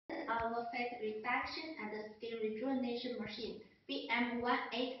our fat reduction and skin rejuvenation machine,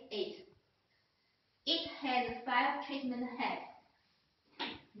 BM-188. It has 5 treatment heads.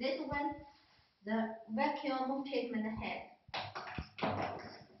 This one, the vacuum treatment head.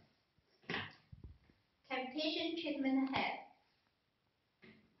 Cavitation treatment head.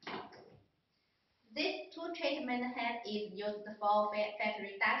 This 2 treatment head is used for fat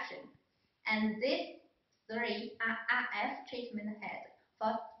reduction, and this 3 are RF treatment head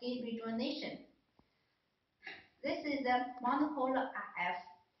for skin rejuvenation. This is the monopolar RF,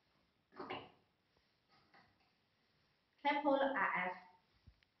 tripolar RF,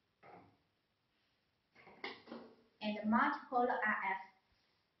 and multipolar RF.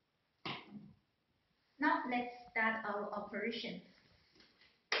 Now let's start our operation.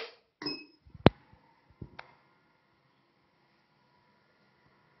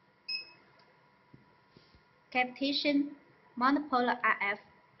 Cavitation, monopolar RF,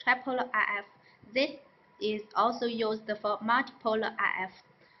 tripolar RF. This is also used for multipolar RF.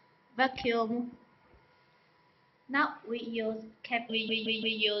 Vacuum. Now we use cavitation.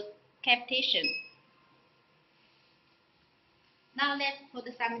 Now let's put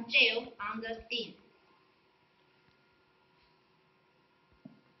some gel on the skin.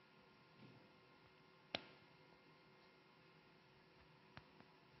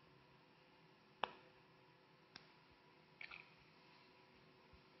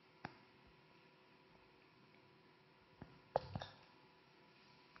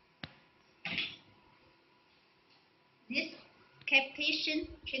 This cavitation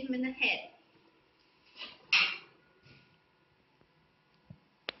treatment head.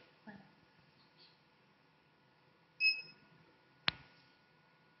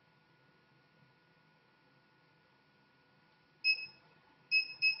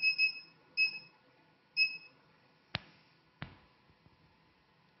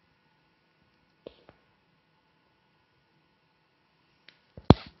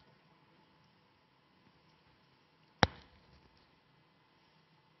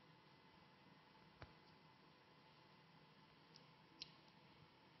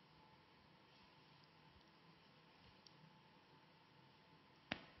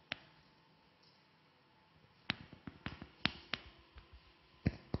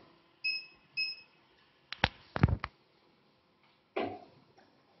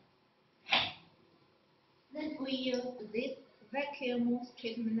 Then we use this vacuum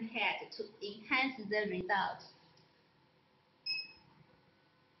treatment head to enhance the results.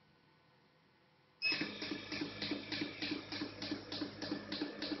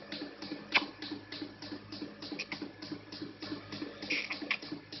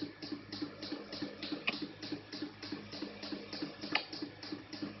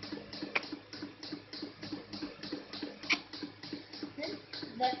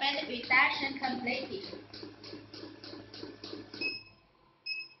 The fat reduction completed.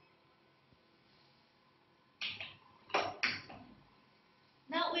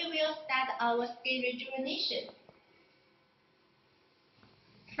 Now we will start our skin rejuvenation.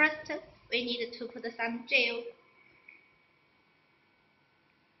 First, we need to put some gel.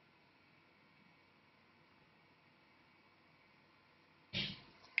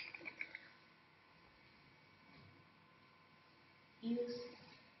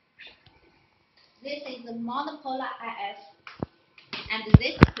 This is the monopolar RF, and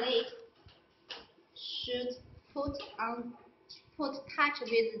this plate should put touch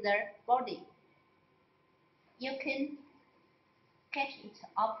with the body. You can catch it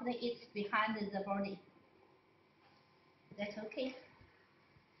or put it behind the body. That's okay.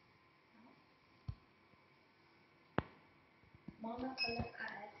 Monopolar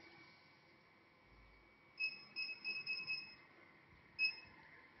RF.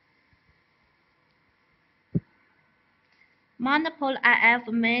 Monopolar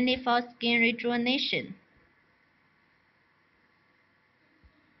RF mainly for skin rejuvenation.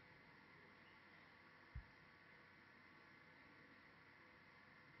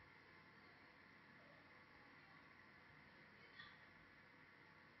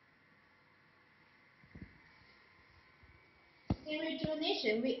 In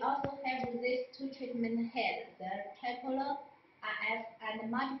rejuvenation, we also have these 2 treatment heads, the tripolar RF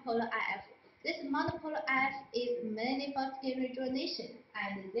and multipolar RF. This monopolar RF is mainly for skin rejuvenation,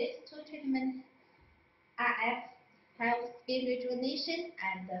 and these 2 treatment RF have skin rejuvenation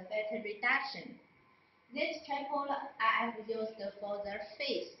and fat reduction. This tripolar RF used for the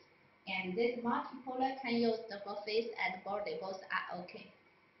face, and this multipolar can use for face and body. Both are okay.